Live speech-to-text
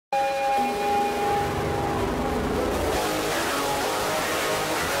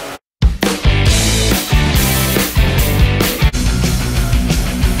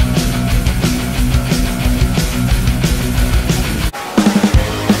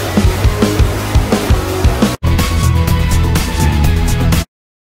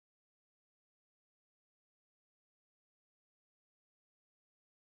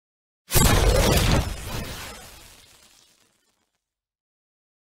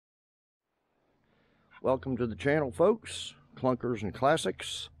Welcome to the channel, folks. Clunkers and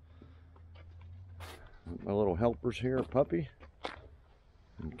Classics. My little helpers here, Puppy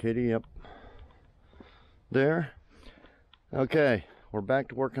and Kitty up there. Okay, we're back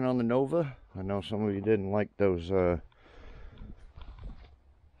to working on the Nova. I know some of you didn't like those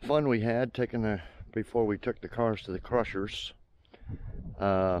fun we had before we took the cars to the crushers.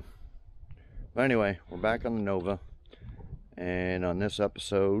 But anyway, we're back on the Nova, and on this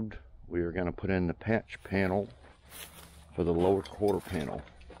episode we are going to put in the patch panel for the lower quarter panel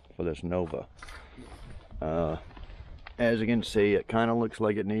for this Nova. As you can see, it kind of looks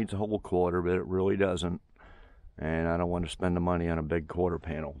like it needs a whole quarter, but it really doesn't, and I don't want to spend the money on a big quarter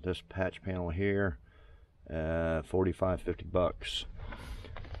panel. This patch panel here, $45–50 bucks,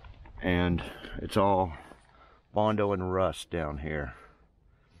 and it's all Bondo and rust down here.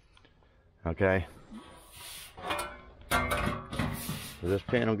 Okay, so this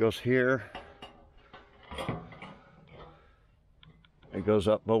panel goes here. It goes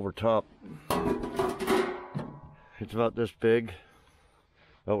up over top. It's about this big,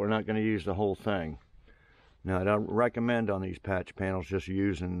 but we're not going to use the whole thing. Now, I don't recommend on these patch panels just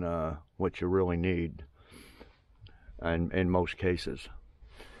using what you really need in most cases.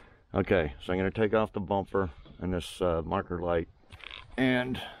 Okay, so I'm going to take off the bumper and this marker light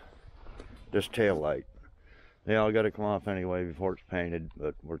and this tail light. They all got to come off anyway before it's painted,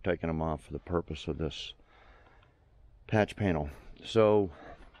 but we're taking them off for the purpose of this patch panel. So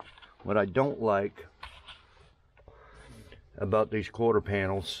what I don't like about these quarter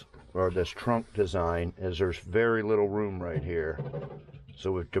panels or this trunk design is there's very little room right here.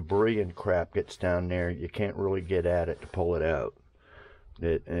 So if debris and crap gets down there, you can't really get at it to pull it out.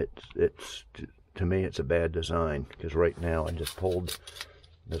 It's to me, it's a bad design, because right now I just pulled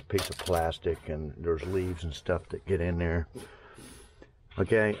this piece of plastic and there's leaves and stuff that get in there.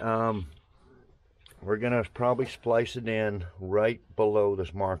 Okay, we're gonna probably splice it in right below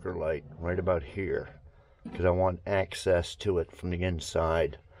this marker light, right about here, because I want access to it from the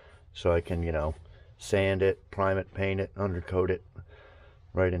inside, so I can, you know, sand it, prime it, paint it, undercoat it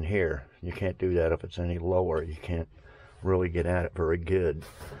right in here. You can't do that if it's any lower. You can't really get at it very good.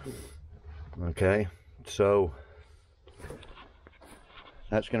 Okay, so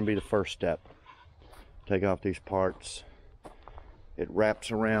that's going to be the first step. Take off these parts. It wraps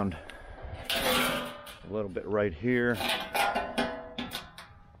around a little bit right here.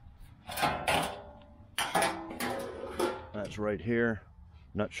 That's right here.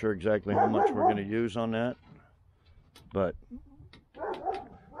 Not sure exactly how much we're going to use on that, but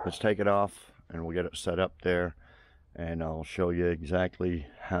let's take it off and we'll get it set up there, and I'll show you exactly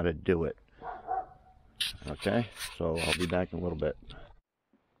how to do it. Okay, so I'll be back in a little bit.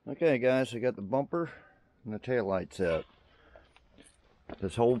 Okay guys, I got the bumper and the tail lights out.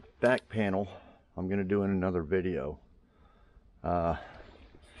 This whole back panel I'm going to do in another video.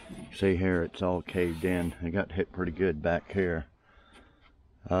 See here, it's all caved in. It got hit pretty good back here.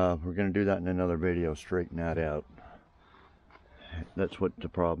 We're going to do that in another video, straighten that out. That's what the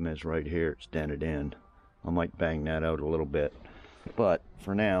problem is right here. It's dented in. I might bang that out a little bit, but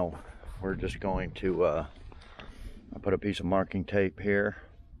for now we're just going to I put a piece of marking tape here,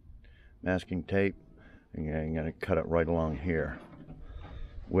 masking tape, and I'm going to cut it right along here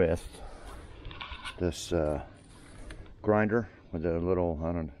with this grinder with a little,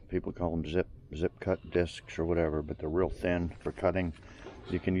 I don't know, people call them zip cut discs or whatever, but they're real thin for cutting.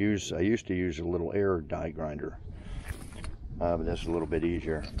 You can use, I used to use a little air die grinder, but this is a little bit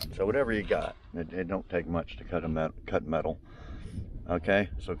easier. So whatever you got, it don't take much to cut metal. Okay,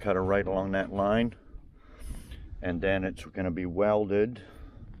 so cut it right along that line, and then it's going to be welded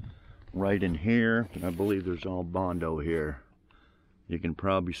right in here. And I believe there's all Bondo here. You can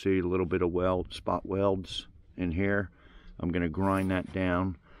probably see a little bit of spot welds in here. I'm going to grind that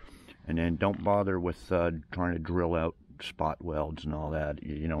down, and then don't bother with trying to drill out spot welds and all that.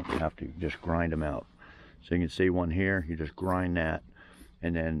 You don't have to, just grind them out. So you can see one here, you just grind that,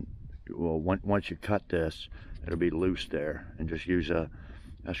 and then, well, once you cut this, it'll be loose there, and just use a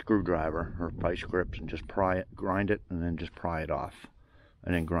screwdriver or vice grips and just pry it, grind it, and then just pry it off,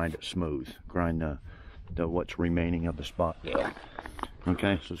 and then grind it smooth. Grind the what's remaining of the spot weld.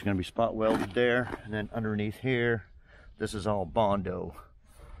 Okay, so it's going to be spot welded there, and then underneath here, this is all Bondo.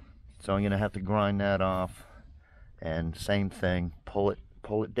 So I'm going to have to grind that off, and same thing, pull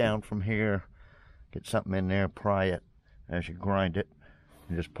it down from here, get something in there, pry it as you grind it,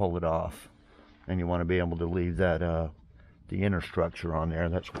 and just pull it off. And you want to be able to leave that the inner structure on there.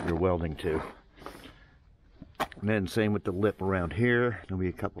 That's what you're welding to. And then same with the lip around here. There'll be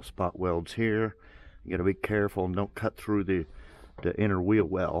a couple spot welds here. You got to be careful and don't cut through the inner wheel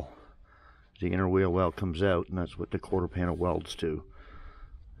well. The inner wheel well comes out, and that's what the quarter panel welds to.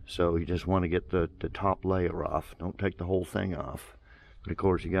 So you just want to get the top layer off. Don't take the whole thing off. But of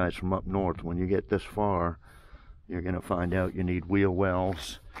course, you guys from up north, when you get this far, you're going to find out you need wheel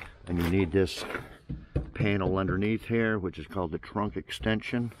wells, and you need this panel underneath here, which is called the trunk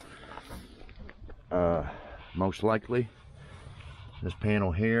extension. Most likely, this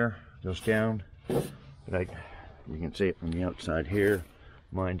panel here goes down, but you can see it from the outside here.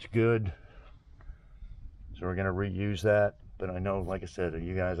 Mine's good, so we're going to reuse that. But I know, like I said,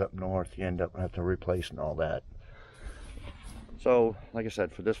 you guys up north, you end up having to replacing all that. So, like I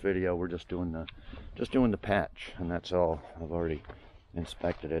said, for this video, we're just doing the patch, and that's all. I've already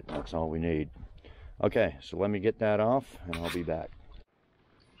inspected it, and that's all we need. Okay, so let me get that off, and I'll be back.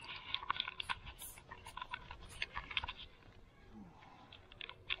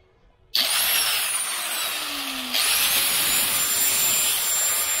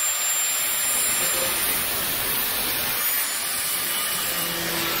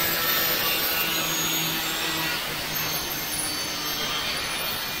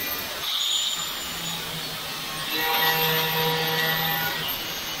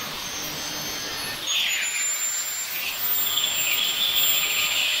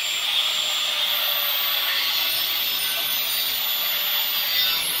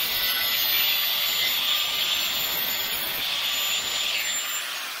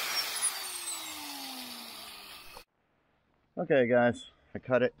 Okay guys, I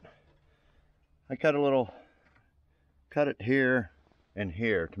cut it here and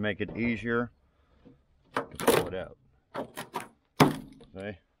here to make it easier to pull it out.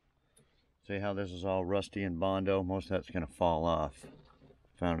 See how this is all rusty and Bondo? Most of that's going to fall off.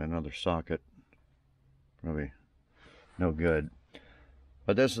 Found another socket. Probably no good.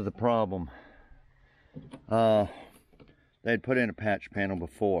 But this is the problem. They'd put in a patch panel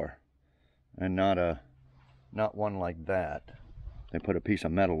before, and not one like that. They put a piece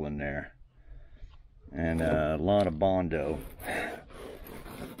of metal in there and a lot of Bondo.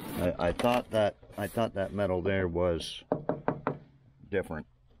 I thought that metal there was different.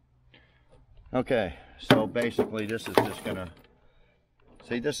 Okay, so basically this is just gonna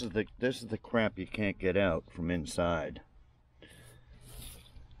see, this is the crap you can't get out from inside.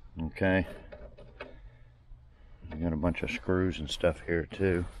 Okay, I got a bunch of screws and stuff here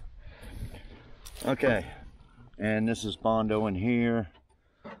too. Okay. And this is Bondo in here.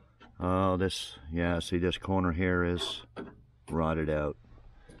 Oh, yeah, see this corner here is rotted out.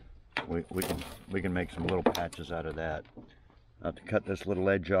 We can make some little patches out of that. I have to cut this little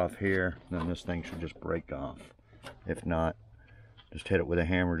edge off here, then this thing should just break off. If not, just hit it with a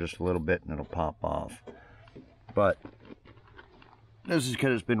hammer just a little bit and it'll pop off. But this is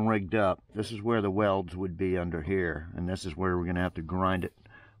because it's been rigged up. This is where the welds would be under here, and this is where we're going to have to grind it.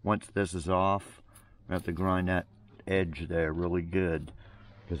 Once this is off, we have to grind that edge there really good,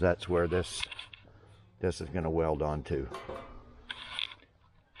 because that's where this is going to weld onto.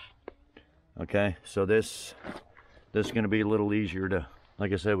 Okay, so this is going to be a little easier to,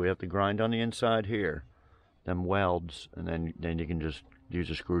 like I said, we have to grind on the inside here, them welds, and then you can just use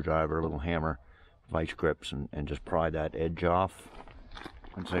a screwdriver, a little hammer, vice grips, and just pry that edge off.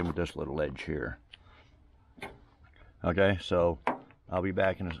 And same with this little edge here. Okay, so I'll be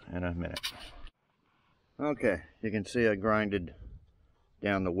back in a minute. Okay, you can see I grinded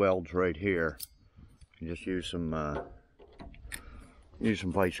down the welds right here. You just use some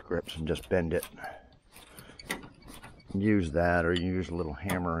vice grips and just bend it. Use that, or you use a little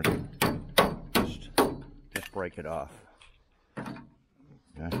hammer and just break it off.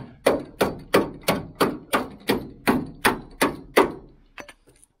 Okay.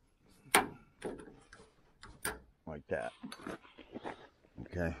 Like that.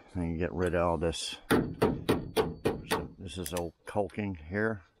 Okay, then you get rid of all this. This is old caulking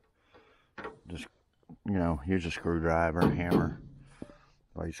here. Just, you know, use a screwdriver, hammer,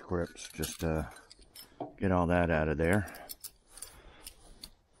 vice grips, just get all that out of there.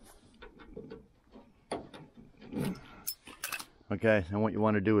 Okay, and what you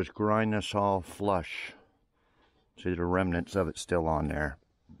want to do is grind this all flush. See the remnants of it still on there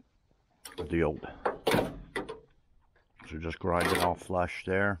with the old. So just grind it all flush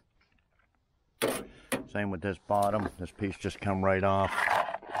there. Same with this bottom. This piece just come right off.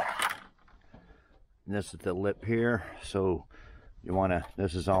 And this is the lip here. So you want to,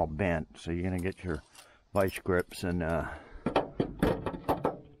 this is all bent. So you're going to get your vice grips and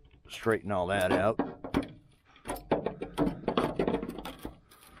straighten all that out.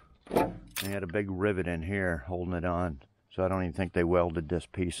 They had a big rivet in here holding it on. So I don't even think they welded this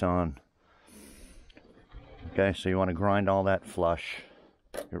piece on. Okay, so you want to grind all that flush.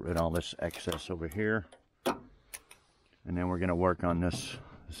 Get rid of all this excess over here. And then we're going to work on this.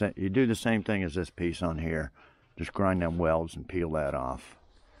 You do the same thing as this piece on here. Just grind them welds and peel that off.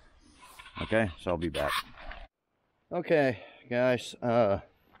 Okay, so I'll be back. Okay, guys, I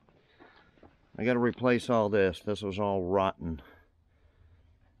got to replace all this. This was all rotten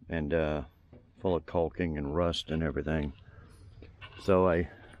and full of caulking and rust and everything. So I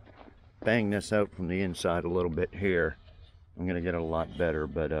banged this out from the inside a little bit here. I'm going to get it a lot better,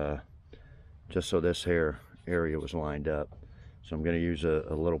 but just so this here area was lined up. So I'm going to use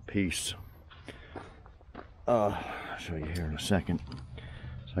a little piece. I'll show you here in a second.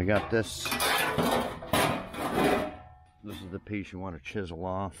 So I got this. This is the piece you want to chisel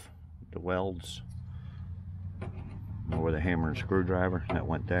off the welds. Or the hammer and screwdriver. That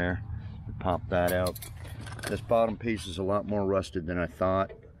went there. Pop that out. This bottom piece is a lot more rusted than I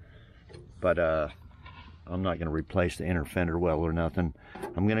thought. But I'm not going to replace the inner fender well or nothing.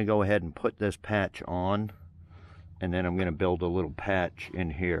 I'm going to go ahead and put this patch on. And then I'm going to build a little patch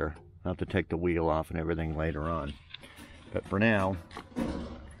in here. I'll have to take the wheel off and everything later on. But for now,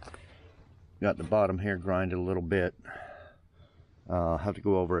 got the bottom here grinded a little bit. I'll have to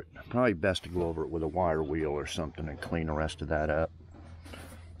go over it. Probably best to go over it with a wire wheel or something and clean the rest of that up.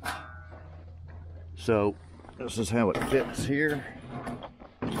 So this is how it fits here.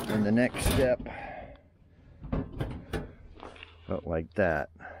 And the next step, about like that.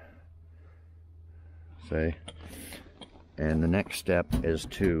 See? And the next step is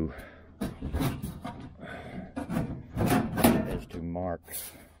to mark.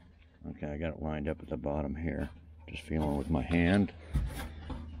 Okay, I got it lined up at the bottom here. Just feeling with my hand.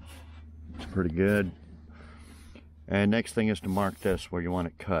 It's pretty good. And next thing is to mark this where you want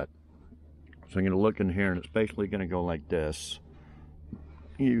it cut. So I'm going to look in here, and it's basically going to go like this.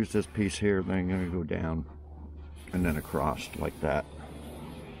 You use this piece here, then I'm going to go down and then across like that.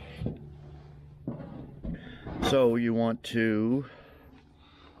 So you want to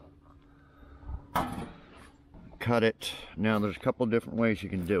cut it. Now there's a couple different ways you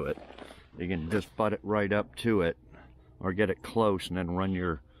can do it. You can just butt it right up to it, or get it close and then run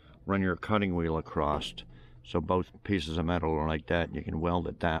your cutting wheel across. So both pieces of metal are like that, and you can weld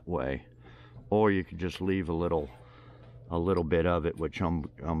it that way. Or you could just leave a little bit of it, which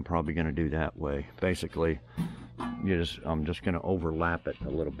I'm probably going to do that way. Basically, I'm just going to overlap it a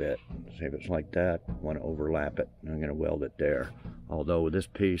little bit. See if it's like that. I want to overlap it. I'm going to weld it there. Although with this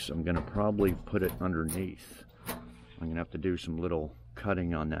piece, I'm going to probably put it underneath. I'm going to have to do some little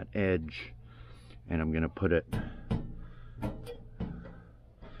cutting on that edge, and I'm going to put it. I'm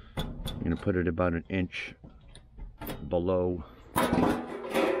going to put it about an inch below,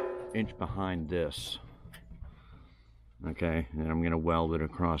 inch behind this. Okay, and I'm going to weld it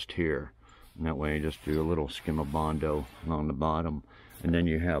across here. And that way, you just do a little skim of Bondo along the bottom, and then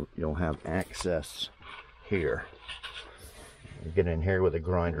you'll have access here. You get in here with a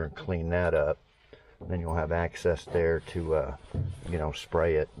grinder and clean that up. Then you'll have access there to,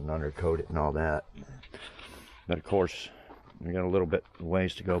 spray it and undercoat it and all that. But of course, we got a little bit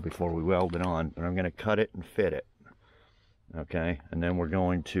ways to go before we weld it on. But I'm going to cut it and fit it. Okay, and then we're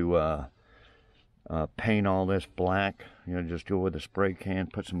going to paint all this black. Just go with a spray can,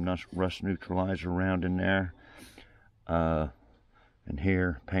 put some rust neutralizer around in there, and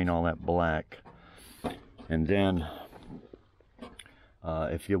here, paint all that black. And then,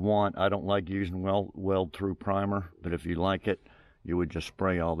 if you want, I don't like using weld through primer, but if you like it, you would just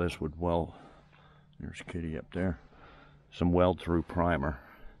spray all this with there's Kitty up there, some weld through primer.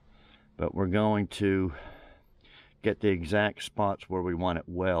 But we're going to get the exact spots where we want it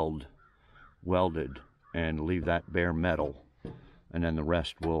welded, and leave that bare metal, and then the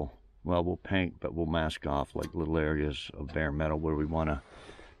rest we'll paint, but we'll mask off like little areas of bare metal where we want to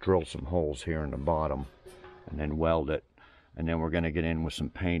drill some holes here in the bottom, and then weld it. And then we're going to get in with some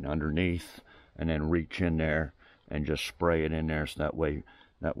paint underneath, and then reach in there and just spray it in there, so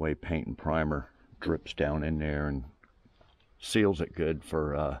that way paint and primer drips down in there and seals it good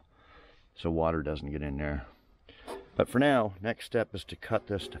for so water doesn't get in there. But for now, next step is to cut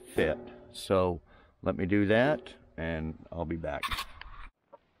this to fit. So let me do that, and I'll be back.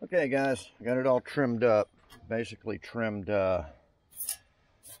 Okay guys, I got it all trimmed up. Basically trimmed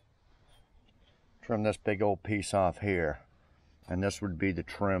this big old piece off here. And this would be the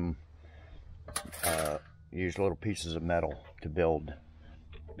trim. Use little pieces of metal to build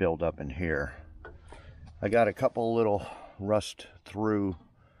up in here. I got a couple little rust through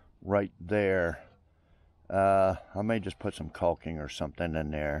right there. I may just put some caulking or something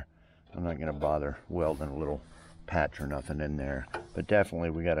in there. I'm not gonna bother welding a little patch or nothing in there, but definitely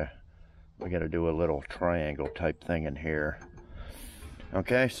we gotta do a little triangle type thing in here.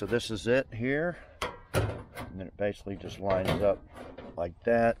 Okay, so this is it here, and then it basically just lines up like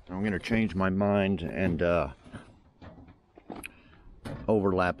that. I'm going to change my mind and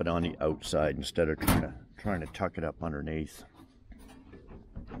overlap it on the outside instead of trying to tuck it up underneath.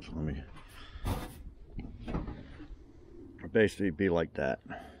 So let me basically be like that.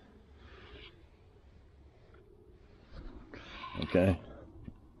 Okay,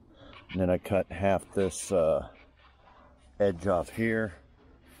 and then I cut half this edge off here,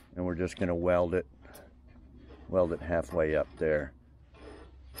 and we're just going to weld it halfway up there.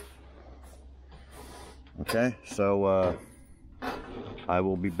 Okay, so I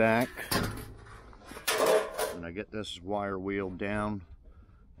will be back when I get this wire wheel down,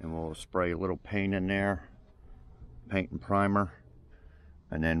 and we'll spray a little paint in there, paint and primer,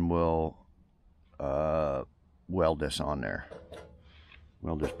 and then we'll weld this on there.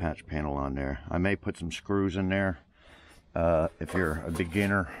 Weld this patch panel on there. I may put some screws in there. If you're a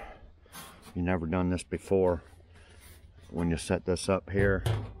beginner, you've never done this before, when you set this up here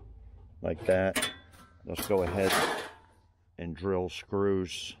like that, let's go ahead and drill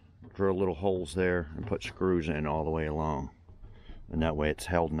little holes there and put screws in all the way along, and that way it's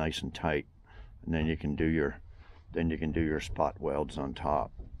held nice and tight, and then you can do your spot welds on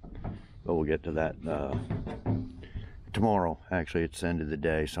top. But we'll get to that tomorrow. Actually, it's the end of the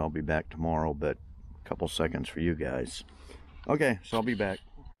day, so I'll be back tomorrow, but a couple seconds for you guys. Okay, so I'll be back.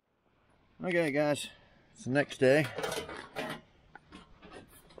 Okay guys, it's the next day.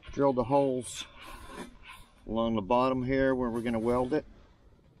 Drilled the holes along the bottom here where we're going to weld it.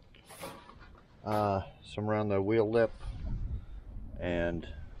 Some around the wheel lip and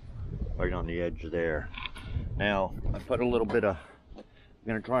right on the edge there. Now, I put a little bit of, I'm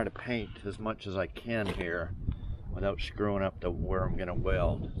going to try to paint as much as I can here without screwing up where I'm going to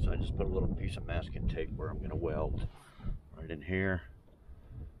weld. So I just put a little piece of masking tape where I'm going to weld. Right in here.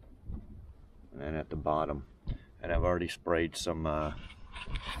 And at the bottom. And I've already sprayed some well,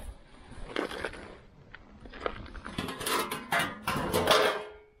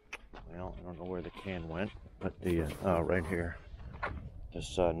 I don't know where the can went, but the right here,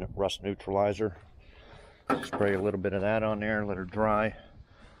 this rust neutralizer. Spray a little bit of that on there, let her dry,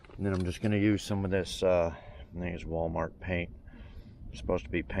 and then I'm just going to use some of this I think it's Walmart paint. It's supposed to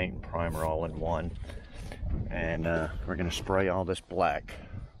be paint and primer all in one, and we're going to spray all this black.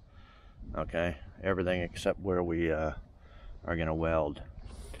 Okay, everything except where we are going to weld.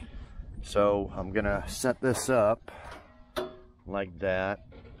 So I'm going to set this up like that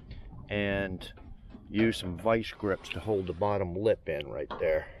and use some vice grips to hold the bottom lip in right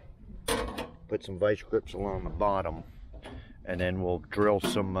there. Put some vice grips along the bottom, and then we'll drill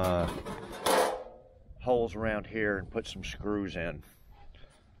some holes around here and put some screws in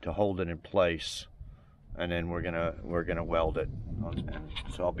to hold it in place, and then we're gonna weld it. And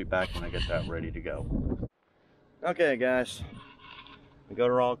so I'll be back when I get that ready to go. Okay guys, we got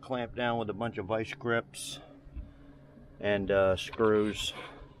her all clamped down with a bunch of vice grips and screws,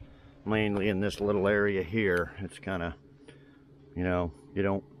 mainly in this little area here. It's kind of, you know,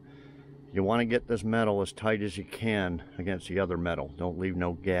 you want to get this metal as tight as you can against the other metal. Don't leave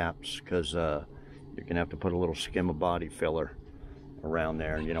no gaps, because you're gonna have to put a little skim of body filler around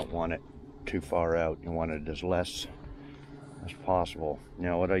there, and you don't want it too far out. You want it as less as possible.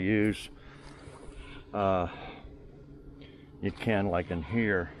 Now what I use, you can, like in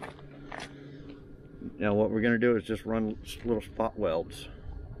here, now what we're gonna do is just run little spot welds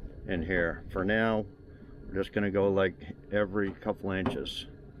in here. For now, we're just gonna go like every couple inches.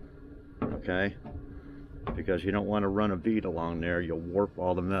 Okay, because you don't want to run a bead along there. You'll warp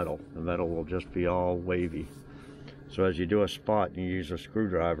all the metal. The metal will just be all wavy. So as you do a spot, you use a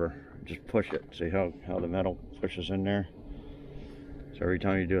screwdriver, just push it. See how the metal pushes in there? So every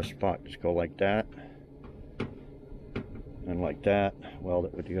time you do a spot, just go like that and like that. Weld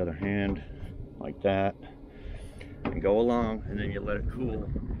it with the other hand like that, and go along, and then you let it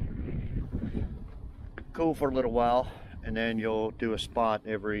cool for a little while, and then you'll do a spot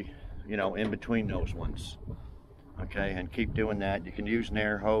every, you know, in between those ones. Okay, and keep doing that. You can use an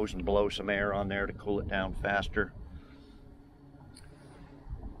air hose and blow some air on there to cool it down faster.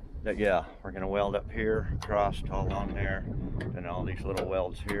 But yeah, we're gonna weld up here, across all along there, and all these little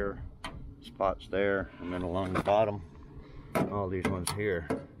welds here, spots there, and then along the bottom, all these ones here.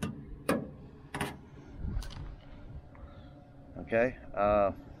 Okay,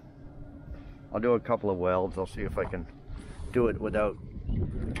 I'll do a couple of welds. I'll see if I can do it without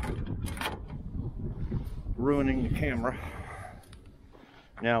ruining the camera.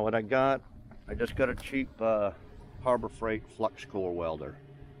 Now what I just got a cheap Harbor Freight flux core welder.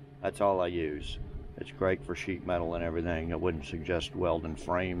 That's all I use. It's great for sheet metal and everything. I wouldn't suggest welding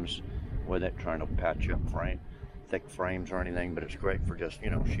frames with it, trying to patch up thick frames or anything, but it's great for just, you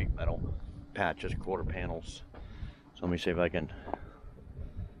know, sheet metal patches, quarter panels. So let me see if I can.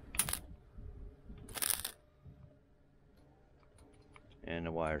 And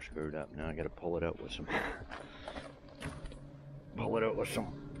the wire screwed up. Now I got to pull it out with some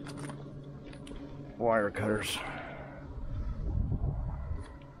wire cutters.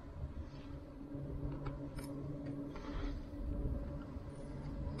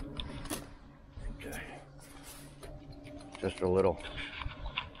 Okay. Just a little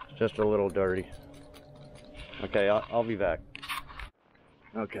dirty. Okay, I'll be back.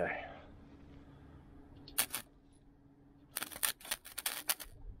 Okay.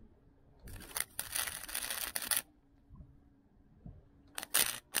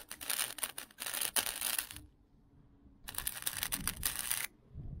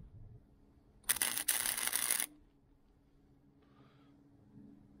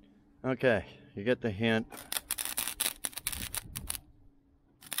 Okay, you get the hint.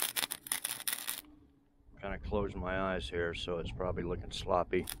 Kind of closing my eyes here, so it's probably looking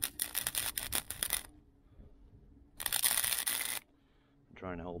sloppy. I'm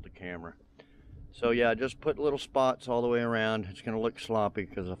trying to hold the camera. So yeah, just put little spots all the way around. It's going to look sloppy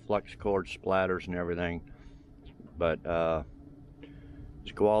because the flux cord splatters and everything. But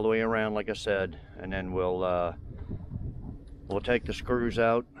just go all the way around, like I said, and then we'll take the screws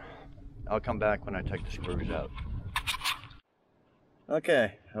out. I'll come back when I take the screws out.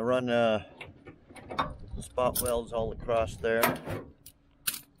 Okay, I run the spot welds all across there.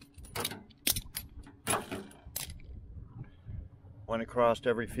 Went across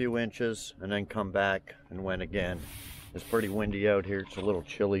every few inches and then come back and went again. It's pretty windy out here. It's a little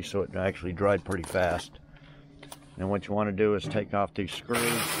chilly, so it actually dried pretty fast. And what you want to do is take off these screws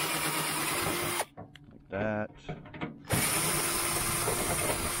like that.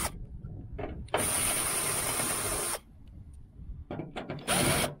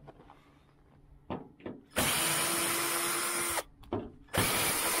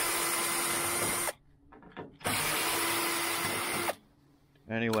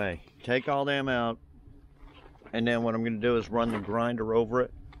 Anyway, take all them out, and then what I'm going to do is run the grinder over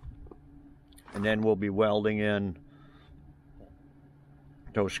it, and then we'll be welding in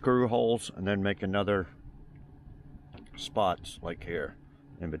those screw holes and then make another spots like here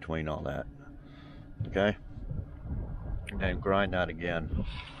in between all that. Okay, and then grind that again.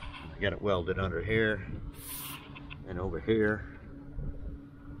 Get it welded under here and over here,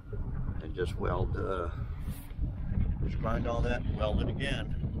 and just weld just grind all that and weld it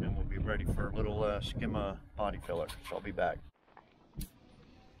again, and we'll be ready for a little skimma body filler. So I'll be back.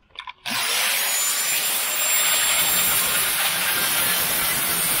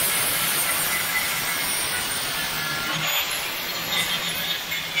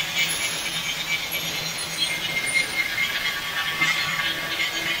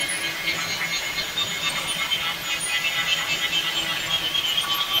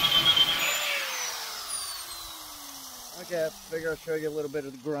 Okay, I figure I'll show you a little bit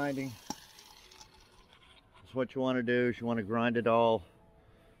of the grinding. That's what you want to do, is you want to grind it all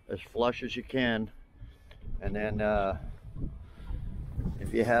as flush as you can, and then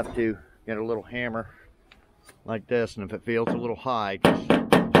if you have to, get a little hammer like this, and if it feels a little high, just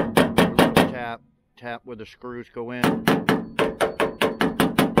a little tap where the screws go in.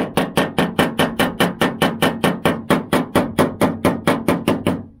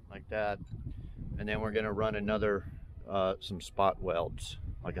 Like that. And then we're going to run another some spot welds,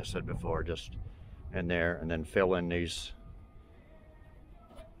 like I said before, just in there, and then fill in these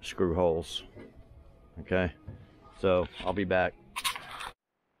screw holes. Okay, so I'll be back.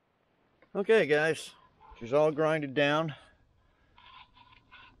 Okay guys, she's all grinded down.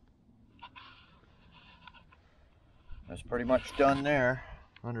 That's pretty much done there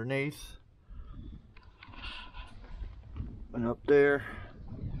underneath and up there.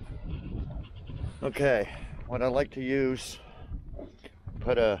 Okay, what I like to use,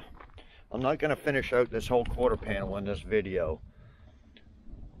 I'm not going to finish out this whole quarter panel in this video.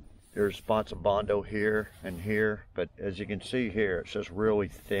 There's spots of Bondo here and here, but as you can see here, it's just really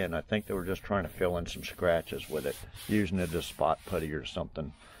thin. I think they were just trying to fill in some scratches with it, using it as spot putty or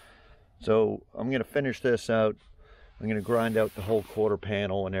something. So I'm going to finish this out. I'm going to grind out the whole quarter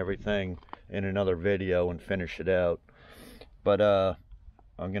panel and everything in another video and finish it out. But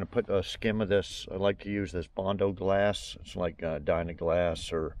I'm going to put a skim of this. I like to use this Bondo glass. It's like Dyna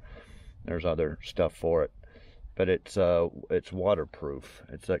glass, or there's other stuff for it. But it's waterproof.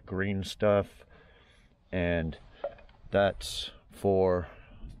 It's that green stuff, and that's for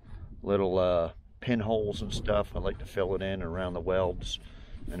little pinholes and stuff. I like to fill it in around the welds,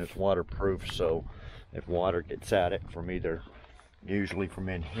 and it's waterproof, so if water gets at it from either, usually from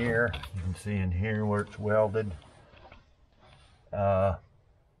in here, you can see in here where it's welded. I'm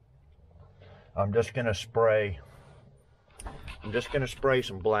just gonna spray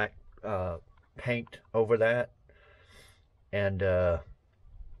some black paint over that, and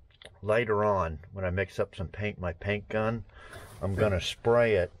later on when I mix up some paint in my paint gun, I'm gonna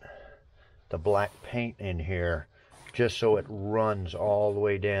spray it, the black paint in here, just so it runs all the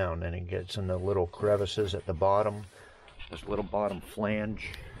way down and it gets in the little crevices at the bottom, this little bottom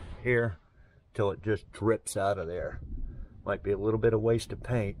flange here, till it just drips out of there. Might be a little bit of waste of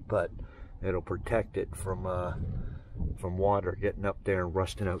paint, but it'll protect it from water getting up there and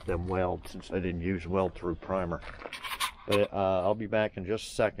rusting out them welds, since I didn't use weld-through primer. But I'll be back in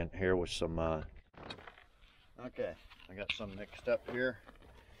just a second here with some okay, I got some mixed up here,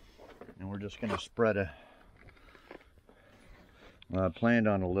 and we're just gonna spread a I planned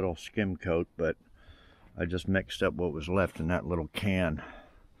on a little skim coat, but I just mixed up what was left in that little can.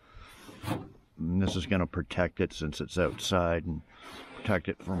 And this is going to protect it since it's outside, and protect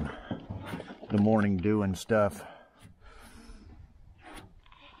it from the morning dew and stuff.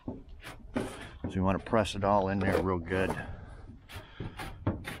 So you want to press it all in there real good.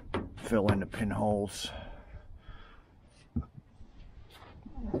 Fill in the pinholes.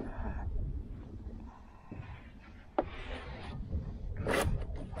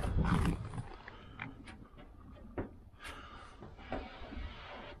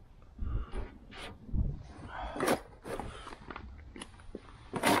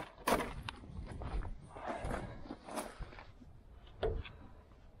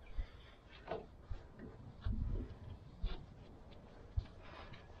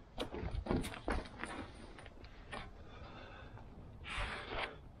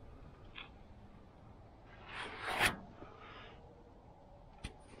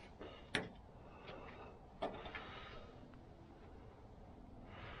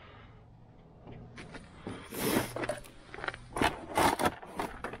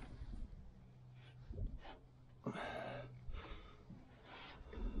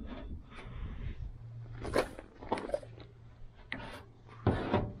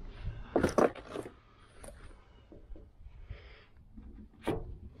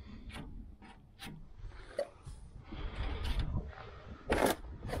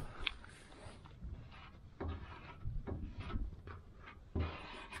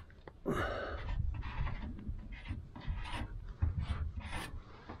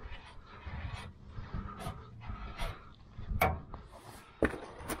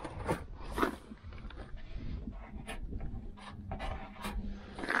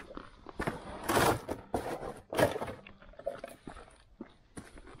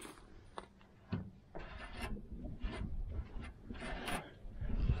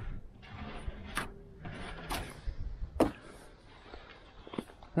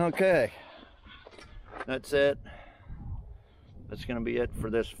 Okay, that's it. That's gonna be it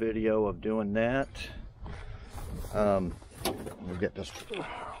for this video of doing that. We'll get this.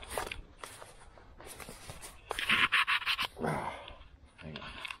 Hang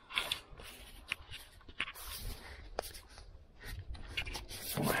on.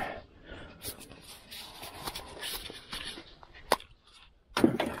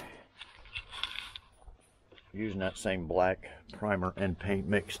 Using that same black primer and paint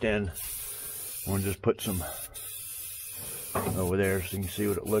mixed in. We'll just put some over there so you can see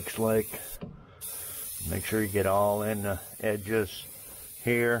what it looks like. Make sure you get all in the edges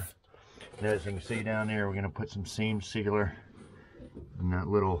here. And as you can see down there, we're going to put some seam sealer in that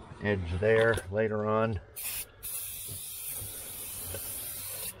little edge there later on.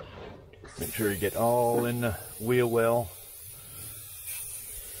 Make sure you get all in the wheel well.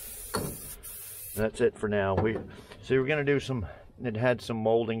 That's it for now. We're gonna do some, it had some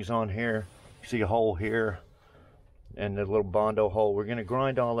moldings on here. You see a hole here and the little Bondo hole. We're gonna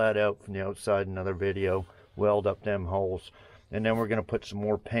grind all that out from the outside in another video, weld up them holes, and then we're gonna put some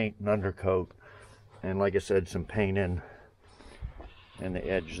more paint and undercoat, and like I said, some paint in the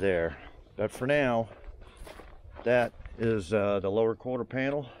edge there. But for now, that is the lower quarter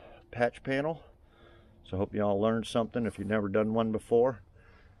panel, patch panel. So I hope you all learned something if you've never done one before.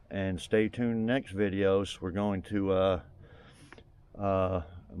 And stay tuned in the next videos. We're going to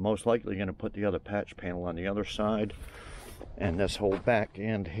most likely going to put the other patch panel on the other side, and this whole back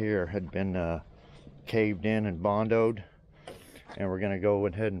end here had been caved in and bondoed, and we're going to go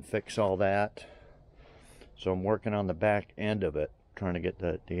ahead and fix all that. So I'm working on the back end of it, trying to get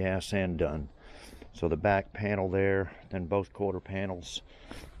the ass end done. So the back panel there, then both quarter panels.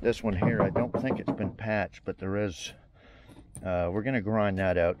 This one here, I don't think it's been patched, but there is. We're gonna grind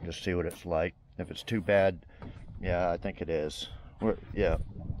that out and just see what it's like. If it's too bad, yeah, I think it is. Yeah,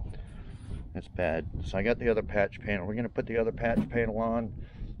 it's bad. So I got the other patch panel. We're gonna put the other patch panel on.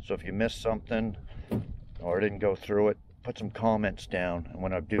 So if you missed something or didn't go through it, put some comments down, and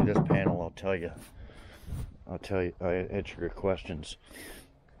when I do this panel, I'll tell you. I answer your questions.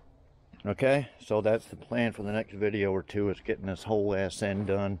 Okay, so that's the plan for the next video or two, is getting this whole ass end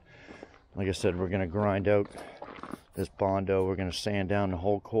done. Like I said, we're gonna grind out this Bondo. We're gonna sand down the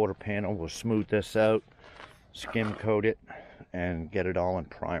whole quarter panel. We'll smooth this out, skim coat it, and get it all in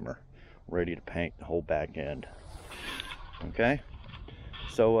primer, ready to paint the whole back end. Okay,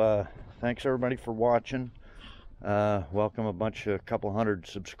 so thanks everybody for watching. Welcome a couple hundred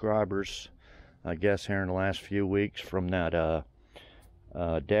subscribers, I guess, here in the last few weeks from that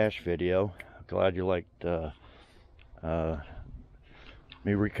dash video. Glad you liked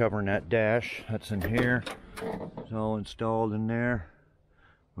me recovering that dash. That's in here. It's all installed in there.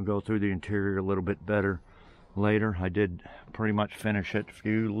 We'll go through the interior a little bit better later. I did pretty much finish it. A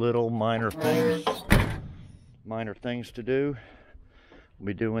few little minor things to do. We'll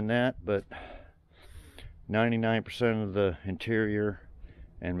be doing that, but 99% of the interior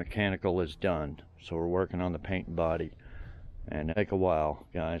and mechanical is done. So we're working on the paint and body, and it'll take a while,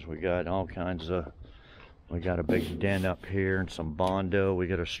 guys. We got all kinds of, we got a big dent up here and some Bondo. We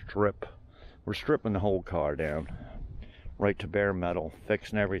got a strip. We're stripping the whole car down right to bare metal,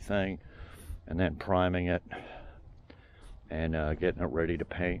 fixing everything, and then priming it and getting it ready to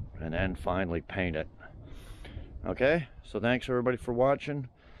paint, and then finally paint it. Okay, so thanks everybody for watching,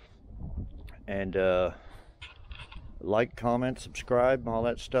 and like, comment, subscribe, all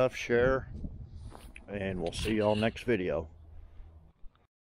that stuff, share, and we'll see y'all next video.